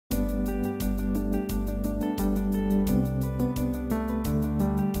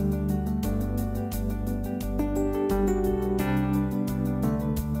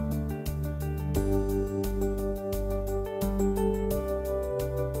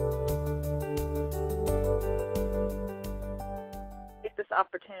this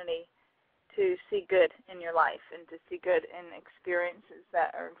opportunity to see good in your life and to see good in experiences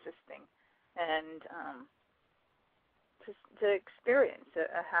that are existing, and to experience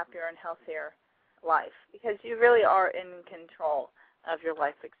a happier and healthier life, because you really are in control of your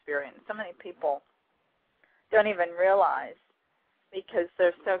life experience. So many people don't even realize, because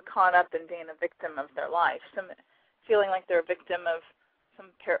they're so caught up in being a victim of their life, feeling like they're a victim of some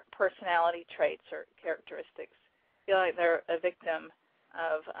personality traits or characteristics, feeling like they're a victim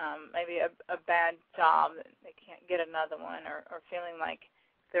of maybe a bad job, that they can't get another one, or feeling like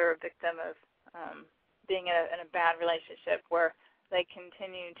they're a victim of being in a bad relationship where they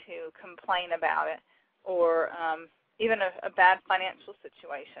continue to complain about it, or even a bad financial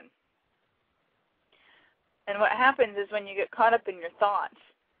situation. And what happens is, when you get caught up in your thoughts,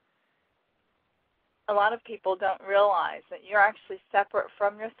 a lot of people don't realize that you're actually separate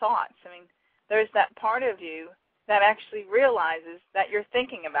from your thoughts. I mean, there's that part of you that actually realizes that you're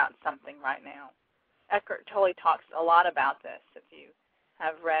thinking about something right now. Eckhart Tolle talks a lot about this. If you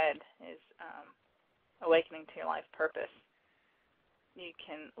have read his Awakening to Your Life Purpose, you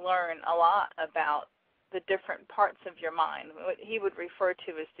can learn a lot about the different parts of your mind. What he would refer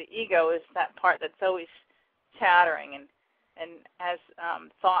to as the ego is that part that's always chattering and has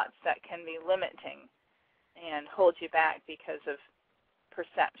thoughts that can be limiting and hold you back because of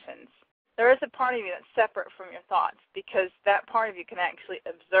perceptions. There is a part of you that's separate from your thoughts, because that part of you can actually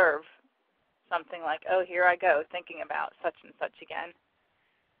observe something like, oh, here I go, thinking about such and such again.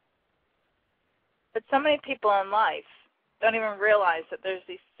 But so many people in life don't even realize that there's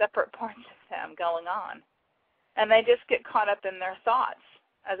these separate parts of them going on. And they just get caught up in their thoughts,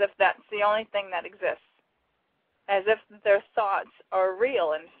 as if that's the only thing that exists, as if their thoughts are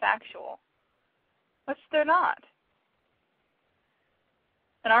real and factual, which they're not.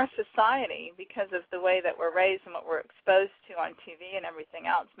 In our society, because of the way that we're raised and what we're exposed to on TV and everything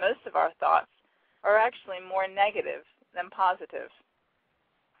else, most of our thoughts are actually more negative than positive.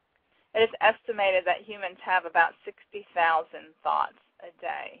 It is estimated that humans have about 60,000 thoughts a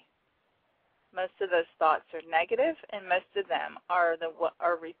day. Most of those thoughts are negative, and most of them are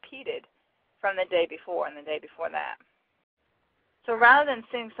repeated from the day before and the day before that. So rather than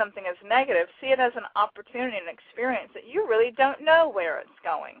seeing something as negative, see it as an opportunity and experience that you really don't know where it's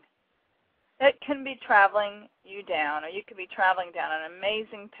going. It can be traveling you down, or you could be traveling down an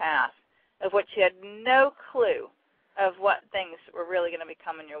amazing path of which you had no clue of what things were really going to be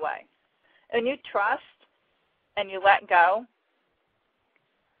coming your way. And you trust and you let go,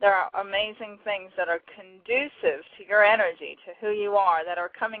 there are amazing things that are conducive to your energy, to who you are, that are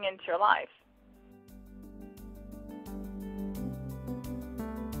coming into your life.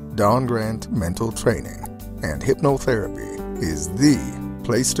 Don Grant Mental Training and Hypnotherapy is the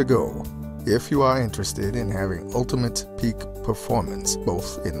place to go if you are interested in having ultimate peak performance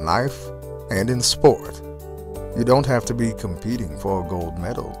both in life and in sport. You don't have to be competing for a gold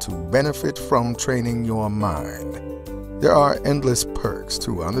medal to benefit from training your mind. There are endless perks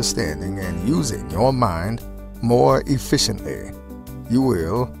to understanding and using your mind more efficiently. You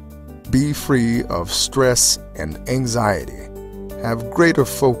will be free of stress and anxiety, have greater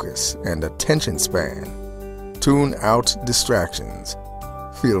focus and attention span, tune out distractions,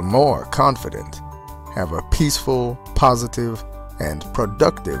 feel more confident, have a peaceful, positive, and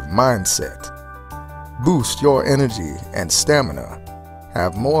productive mindset, boost your energy and stamina,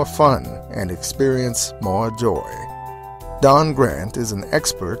 have more fun, and experience more joy. Don Grant is an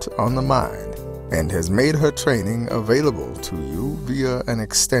expert on the mind and has made her training available to you via an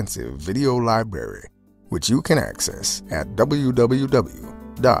extensive video library, which you can access at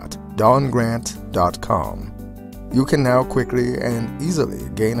www.dongrant.com. You can now quickly and easily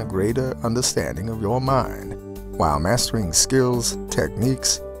gain a greater understanding of your mind while mastering skills,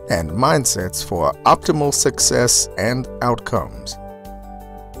 techniques, and mindsets for optimal success and outcomes.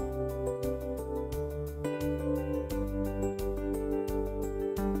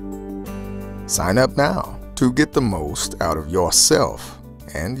 Sign up now to get the most out of yourself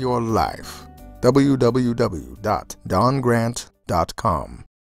and your life. www.dongrant.com